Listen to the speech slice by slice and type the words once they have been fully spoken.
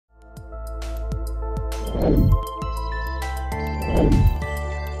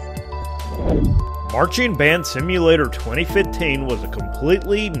Marching Band Simulator 2015 was a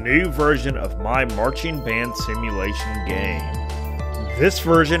completely new version of my marching band simulation game. This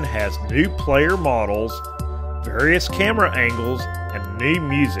version has new player models, various camera angles, and new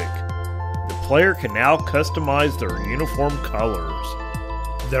music. The player can now customize their uniform colors.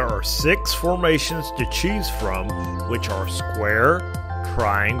 There are 6 formations to choose from, which are square,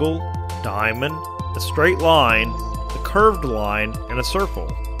 triangle, diamond, a straight line, a curved line, and a circle.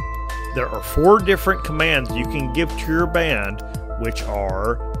 There are 4 different commands you can give to your band, which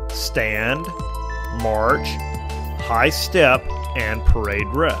are stand, march, high step, and parade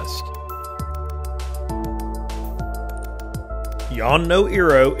rest. Yon no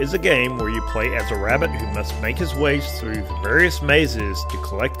Iro is a game where you play as a rabbit who must make his way through the various mazes to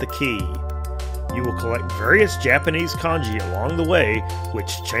collect the key. You will collect various Japanese kanji along the way,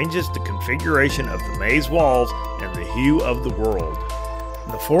 which changes the configuration of the maze walls and the hue of the world.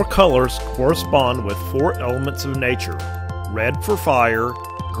 The 4 colors correspond with 4 elements of nature: red for fire,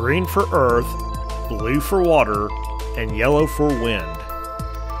 green for earth, blue for water, and yellow for wind.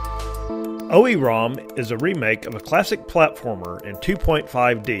 Oiram is a remake of a classic platformer in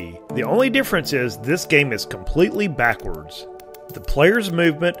 2.5D. The only difference is this game is completely backwards. The player's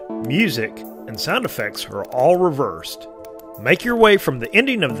movement, music, and sound effects are all reversed. Make your way from the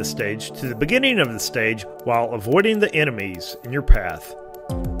ending of the stage to the beginning of the stage while avoiding the enemies in your path.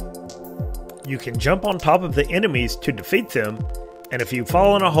 You can jump on top of the enemies to defeat them, and if you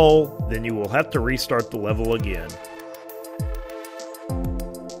fall in a hole, then you will have to restart the level again.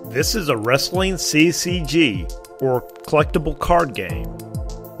 This is a wrestling CCG, or collectible card game.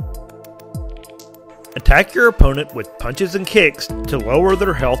 Attack your opponent with punches and kicks to lower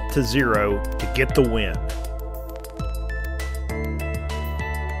their health to 0 to get the win.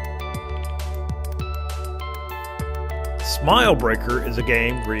 Smile Breaker is a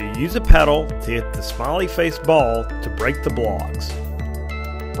game where you use a paddle to hit the smiley face ball to break the blocks.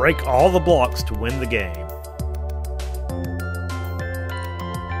 Break all the blocks to win the game.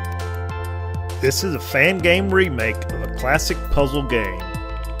 This is a Fangame remake of a classic puzzle game.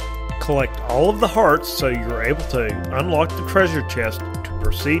 Collect all of the hearts so you're able to unlock the treasure chest to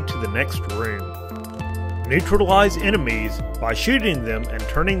proceed to the next room. Neutralize enemies by shooting them and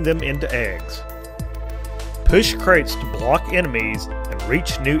turning them into eggs. Push crates to block enemies and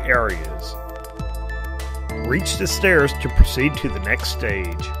reach new areas. Reach the stairs to proceed to the next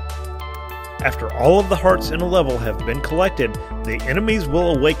stage. After all of the hearts in a level have been collected, the enemies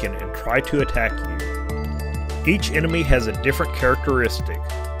will awaken and try to attack you. Each enemy has a different characteristic.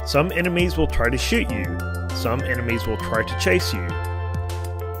 Some enemies will try to shoot you. Some enemies will try to chase you.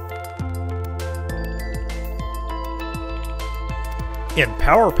 In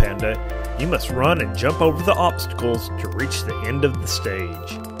Power Panda, you must run and jump over the obstacles to reach the end of the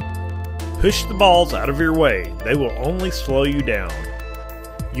stage. Push the balls out of your way, they will only slow you down.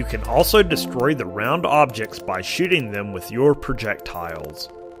 You can also destroy the round objects by shooting them with your projectiles.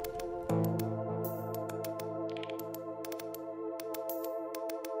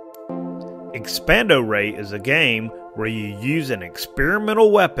 Expando Ray is a game where you use an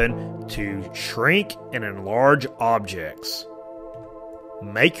experimental weapon to shrink and enlarge objects.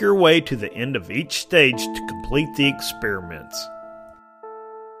 Make your way to the end of each stage to complete the experiments.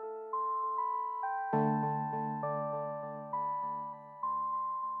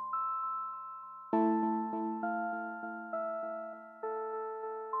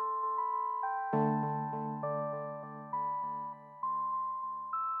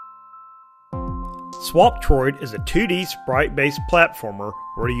 Swaptroid is a 2D sprite-based platformer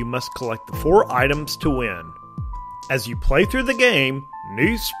where you must collect the 4 items to win. As you play through the game,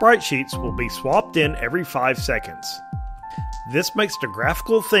 new sprite sheets will be swapped in every 5 seconds. This makes the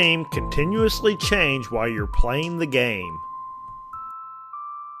graphical theme continuously change while you're playing the game.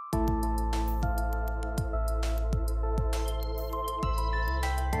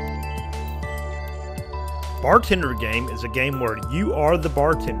 Bartender Game is a game where you are the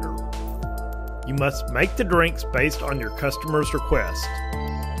bartender. You must make the drinks based on your customer's request.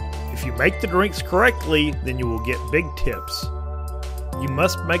 If you make the drinks correctly, then you will get big tips. You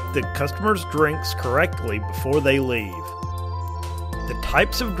must make the customer's drinks correctly before they leave. The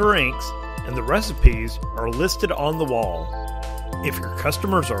types of drinks and the recipes are listed on the wall. If your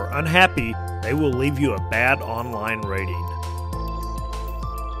customers are unhappy, they will leave you a bad online rating.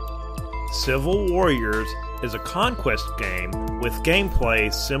 Civil Warriors is a conquest game with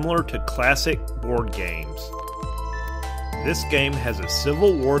gameplay similar to classic board games. This game has a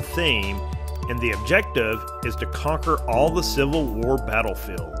Civil War theme, and the objective is to conquer all the Civil War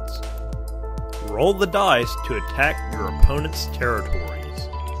battlefields. Roll the dice to attack your opponent's territories.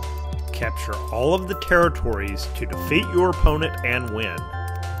 Capture all of the territories to defeat your opponent and win.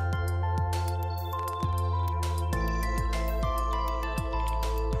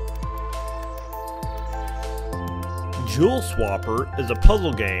 Jewel Swapper is a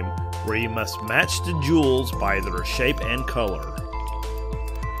puzzle game where you must match the jewels by their shape and color.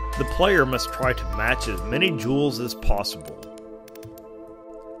 The player must try to match as many jewels as possible.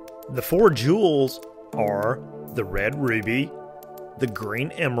 The 4 jewels are the red ruby, the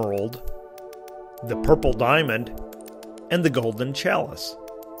green emerald, the purple diamond, and the golden chalice.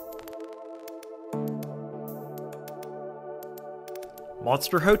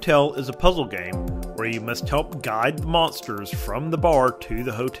 Monster Hotel is a puzzle game where you must help guide the monsters from the bar to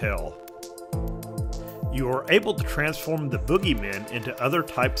the hotel. You are able to transform the boogeymen into other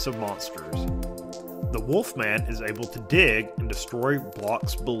types of monsters. The Wolfman is able to dig and destroy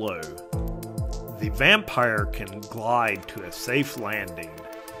blocks below. The vampire can glide to a safe landing.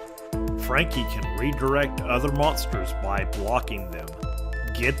 Frankie can redirect other monsters by blocking them.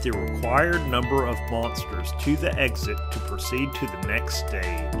 Get the required number of monsters to the exit to proceed to the next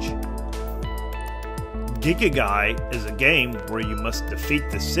stage. Giga Guy is a game where you must defeat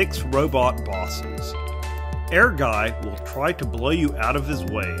the 6 robot bosses. Air Guy will try to blow you out of his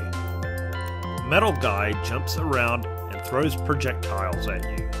way. Metal Guy jumps around and throws projectiles at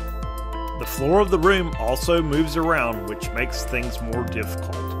you. The floor of the room also moves around, which makes things more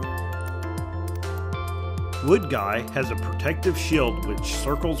difficult. Wood Guy has a protective shield which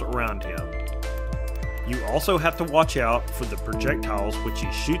circles around him. You also have to watch out for the projectiles which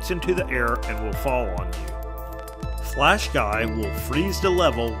he shoots into the air and will fall on you. Flash Guy will freeze the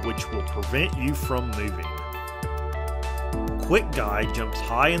level, which will prevent you from moving. Quick Guy jumps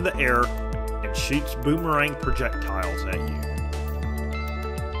high in the air and shoots boomerang projectiles at you.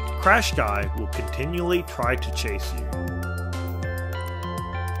 Crash Guy will continually try to chase you.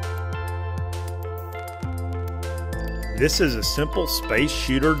 This is a simple space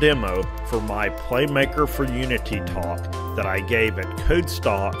shooter demo for my Playmaker for Unity talk that I gave at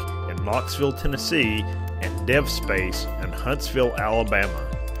Codestock in Knoxville, Tennessee and DevSpace in Huntsville, Alabama.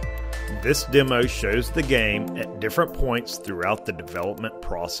 This demo shows the game at different points throughout the development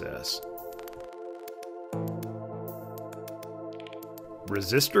process.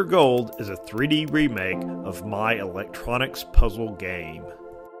 Resistor Gold is a 3D remake of My Electronics puzzle game.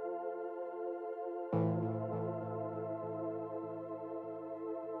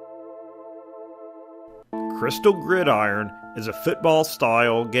 Crystal Gridiron is a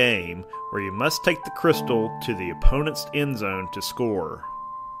football-style game where you must take the crystal to the opponent's end zone to score.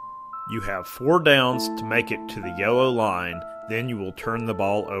 You have 4 downs to make it to the yellow line, then you will turn the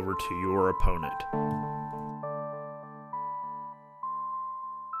ball over to your opponent.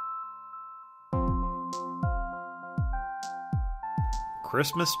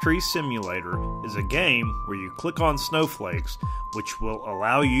 Christmas Tree Simulator is a game where you click on snowflakes, which will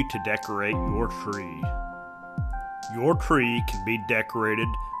allow you to decorate your tree. Your tree can be decorated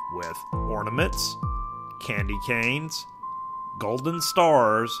with ornaments, candy canes, golden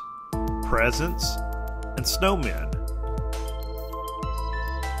stars, presents, and snowmen.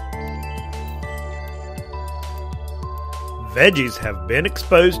 Veggies have been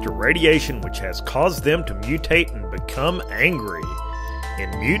exposed to radiation which has caused them to mutate and become angry. In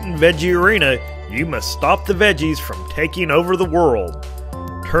Mutant Veggie Arena, you must stop the veggies from taking over the world.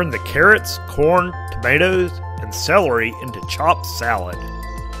 Turn the carrots, corn, tomatoes, and celery into chopped salad.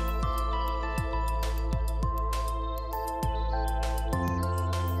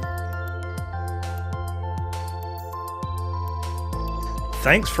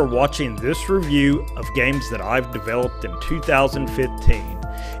 Thanks for watching this review of games that I've developed in 2015.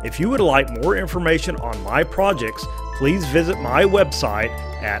 If you would like more information on my projects, please visit my website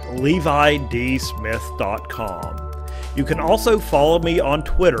at levidsmith.com. You can also follow me on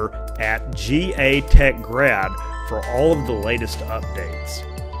Twitter at GATechGrad for all of the latest updates.